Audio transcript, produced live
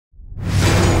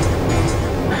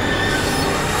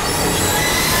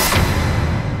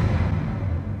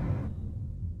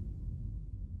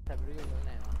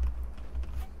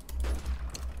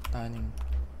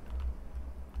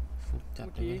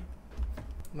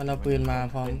มันเอาปืนมา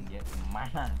พร้อมเยอะมาก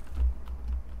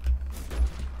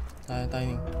ตายห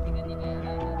นึ่ง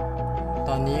ต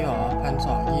อนนี้เหรอ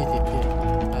1220พี่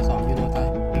ตาย2ยูโรตาย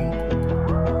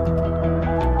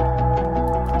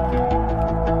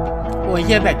โอ้ยเ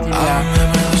ฮียแบคทีเรีย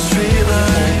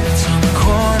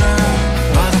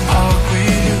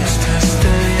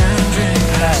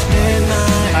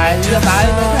ตายเยอะตาย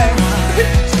ตัวแพง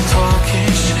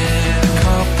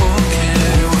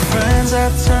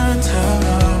that turned to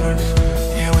lovers.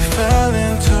 Yeah, we fell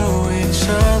into each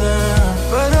other,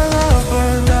 but our love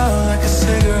burned out like a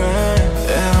cigarette.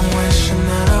 And I'm wishing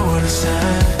that I would've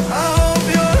said, I hope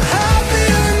you're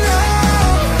happier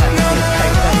now. Now that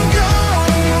I'm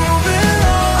gone, moving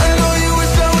on. I know you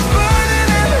wish I was burning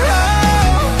in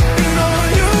hell. And all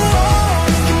you want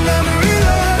is the memory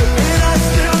left. And I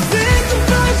still think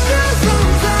about you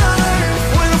sometimes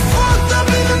when I'm fucked up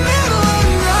in the middle of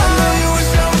the night. I know you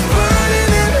wish I was burning.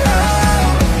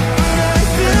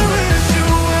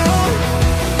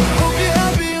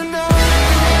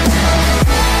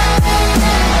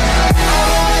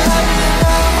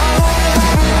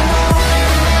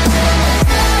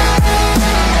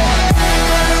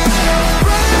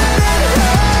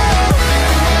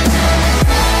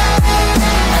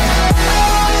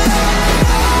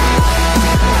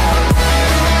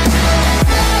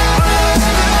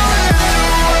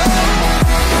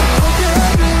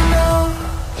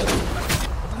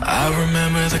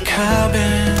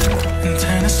 Cabin in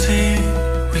Tennessee,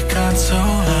 we got so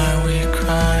high we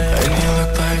cried, and you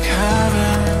looked like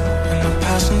heaven in the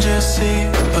passenger seat,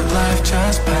 but life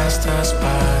just passed us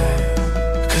by,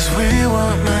 'cause we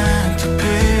weren't meant to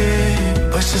be,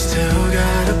 but you still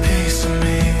got a piece of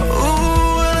me.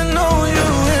 Ooh, and I know you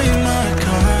hate my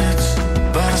guts,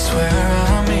 but I swear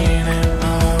I mean it.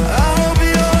 I hope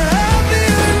you're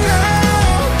happier now,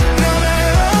 now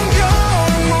that I'm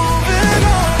gone, moving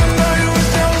on.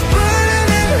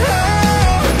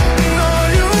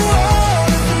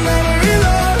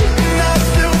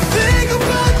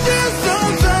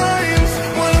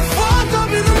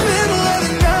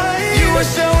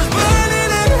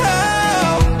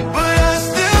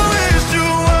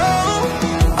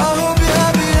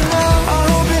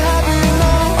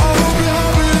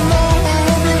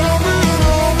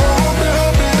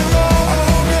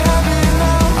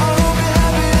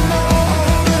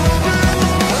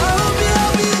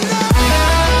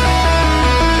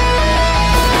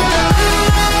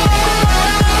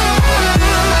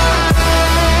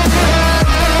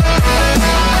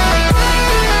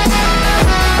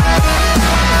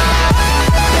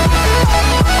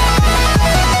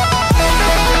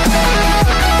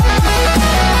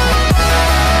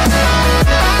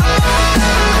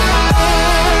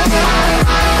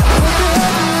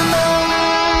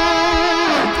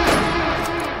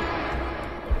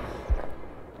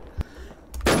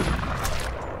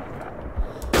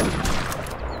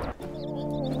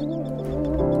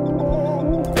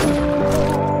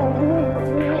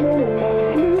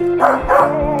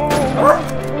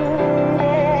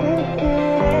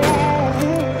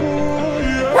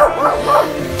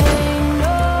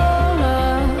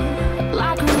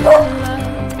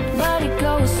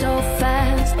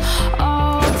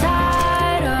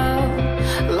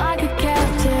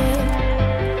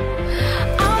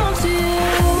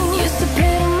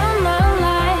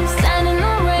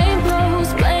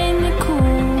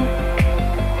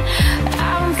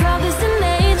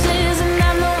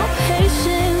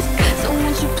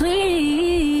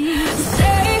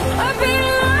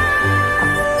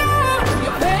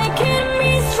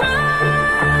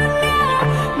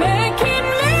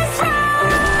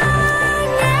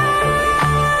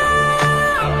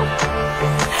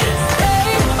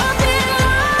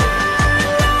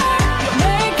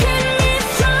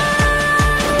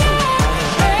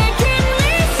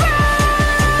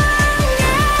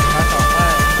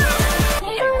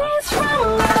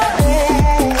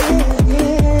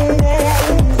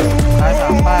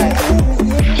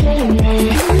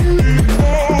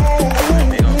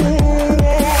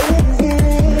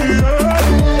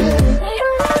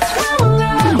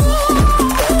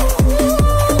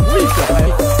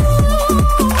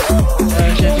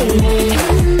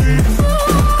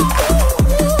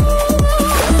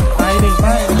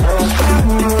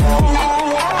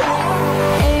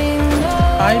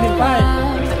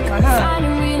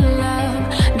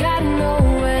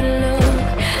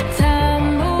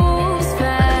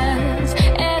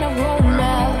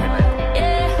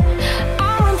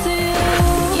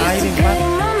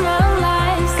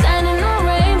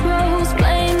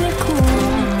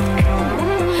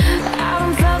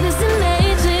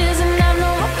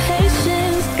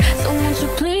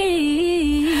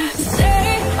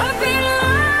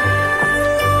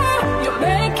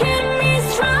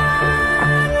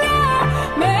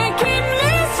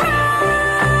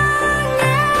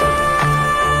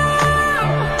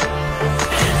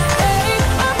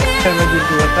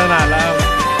 อยู่ตั้งนานแล้ว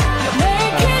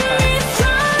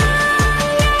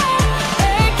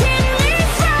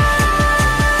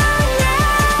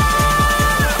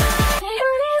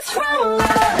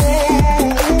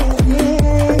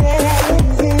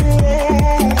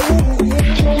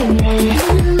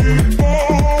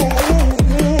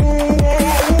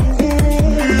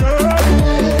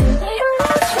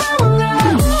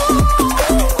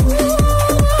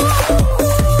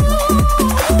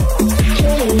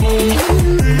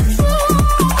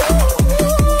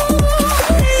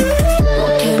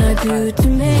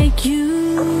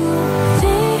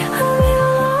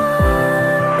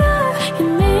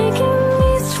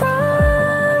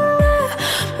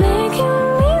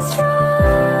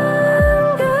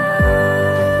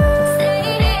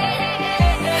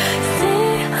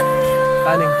ต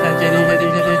ายหนึ่งเจดี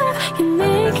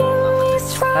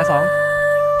ตายสอง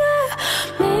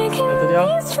ตัวเดียว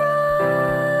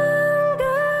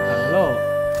ถังโล่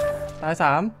ตายส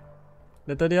ามเ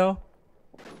ดี๋ยวตัวเดียว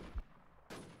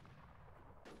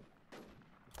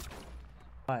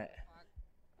ไป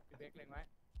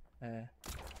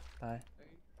ตาย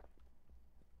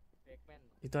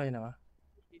อีตัวอยู่ไหนวะ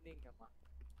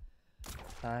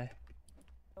ตาย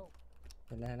เ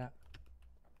ห็นแล้วนะ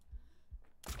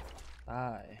ตา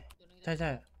ยใช่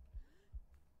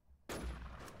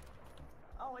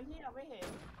เอาไอ้ที่เราไม่เห็น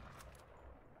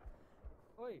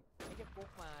เฮ้ยไอ้เจ้าปุ๊ก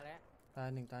มาแล้ว ตาย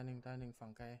หนึ่งฝั่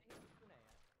งไกล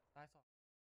ตายสอง